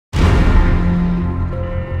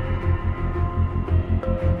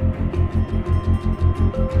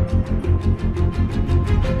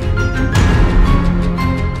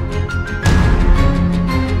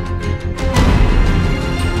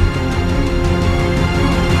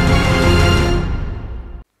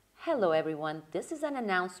Hello everyone, this is an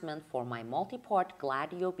announcement for my multi-part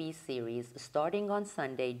Gladio B series starting on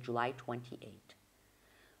Sunday, July 28.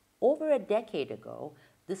 Over a decade ago,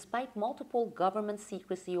 despite multiple government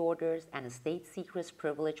secrecy orders and state secrets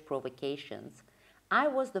privilege provocations, I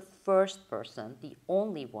was the first person, the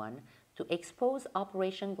only one, to expose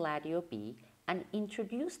Operation Gladio B and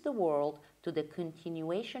introduce the world to the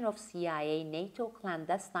continuation of CIA-NATO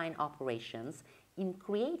clandestine operations in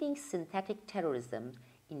creating synthetic terrorism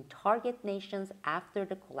in target nations after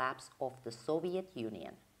the collapse of the Soviet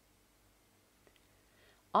Union.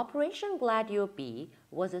 Operation Gladio B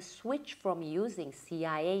was a switch from using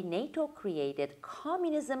CIA-NATO created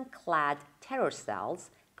communism-clad terror cells,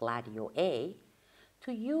 Gladio A,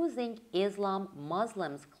 to using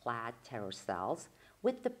Islam-Muslims-clad terror cells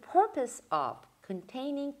with the purpose of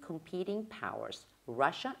containing competing powers,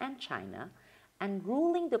 Russia and China, and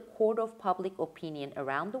ruling the court of public opinion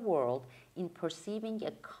around the world in perceiving a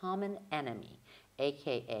common enemy,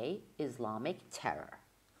 aka Islamic terror.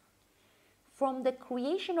 From the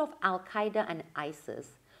creation of al-Qaeda and ISIS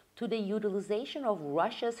to the utilization of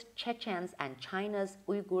Russia's Chechens and China's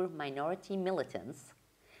Uyghur minority militants,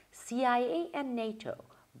 CIA and NATO,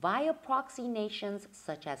 via proxy nations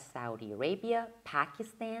such as Saudi Arabia,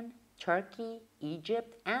 Pakistan, Turkey,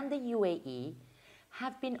 Egypt, and the UAE,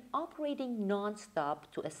 have been operating non-stop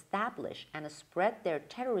to establish and spread their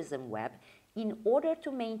terrorism web in order to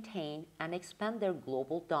maintain and expand their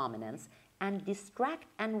global dominance and distract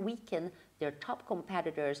and weaken their top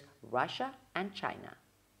competitors, Russia and China.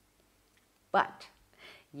 But,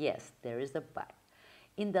 yes, there is a but.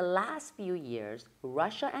 In the last few years,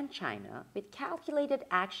 Russia and China, with calculated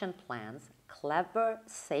action plans, clever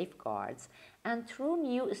safeguards, and through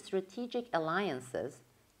new strategic alliances,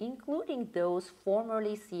 including those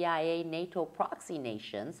formerly CIA-NATO proxy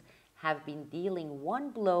nations, have been dealing one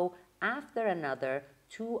blow after another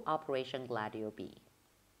to Operation Gladio B.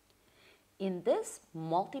 In this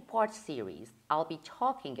multi-part series, I'll be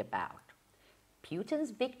talking about Putin's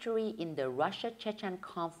victory in the Russia-Chechen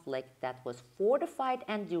conflict that was fortified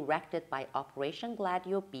and directed by Operation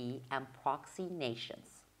Gladio B and proxy nations.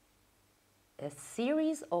 A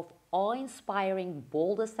series of awe-inspiring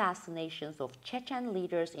bold assassinations of Chechen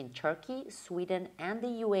leaders in Turkey, Sweden, and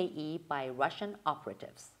the UAE by Russian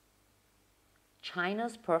operatives.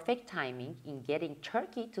 China's perfect timing in getting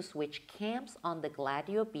Turkey to switch camps on the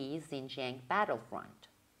Gladio B Xinjiang battlefront.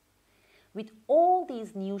 With all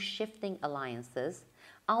these new shifting alliances,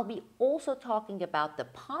 I'll be also talking about the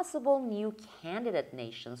possible new candidate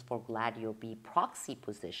nations for Gladio B proxy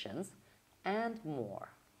positions and more.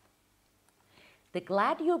 The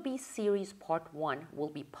Gladio B series part 1 will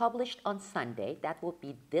be published on Sunday, that will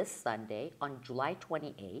be this Sunday on July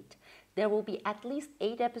 28. There will be at least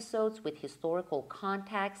 8 episodes with historical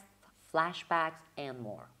context, flashbacks, and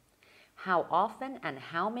more. How often and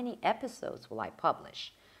how many episodes will I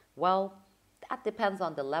publish? Well, that depends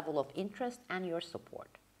on the level of interest and your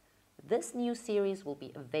support. This new series will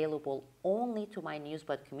be available only to my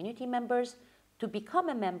Newsbud community members. To become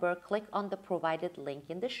a member, click on the provided link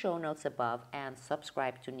in the show notes above and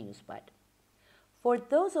subscribe to Newsbud. For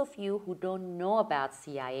those of you who don't know about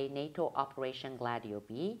CIA-NATO Operation Gladio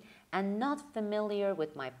B and not familiar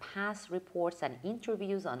with my past reports and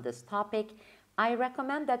interviews on this topic, I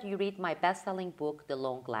recommend that you read my best-selling book, The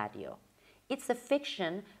Lone Gladio. It's a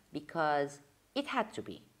fiction because it had to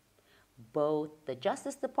be. Both the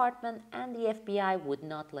Justice Department and the FBI would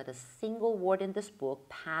not let a single word in this book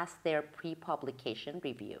pass their pre-publication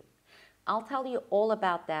review. I'll tell you all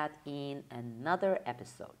about that in another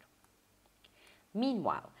episode.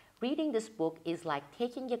 Meanwhile, reading this book is like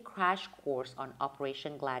taking a crash course on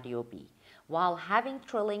Operation Gladio B while having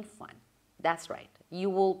thrilling fun. That's right,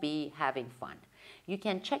 you will be having fun. You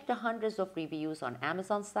can check the hundreds of reviews on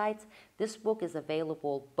Amazon sites. This book is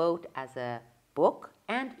available both as a book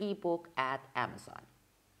and ebook at Amazon.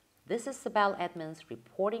 This is Sibel Edmonds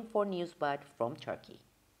reporting for Newsbud from Turkey.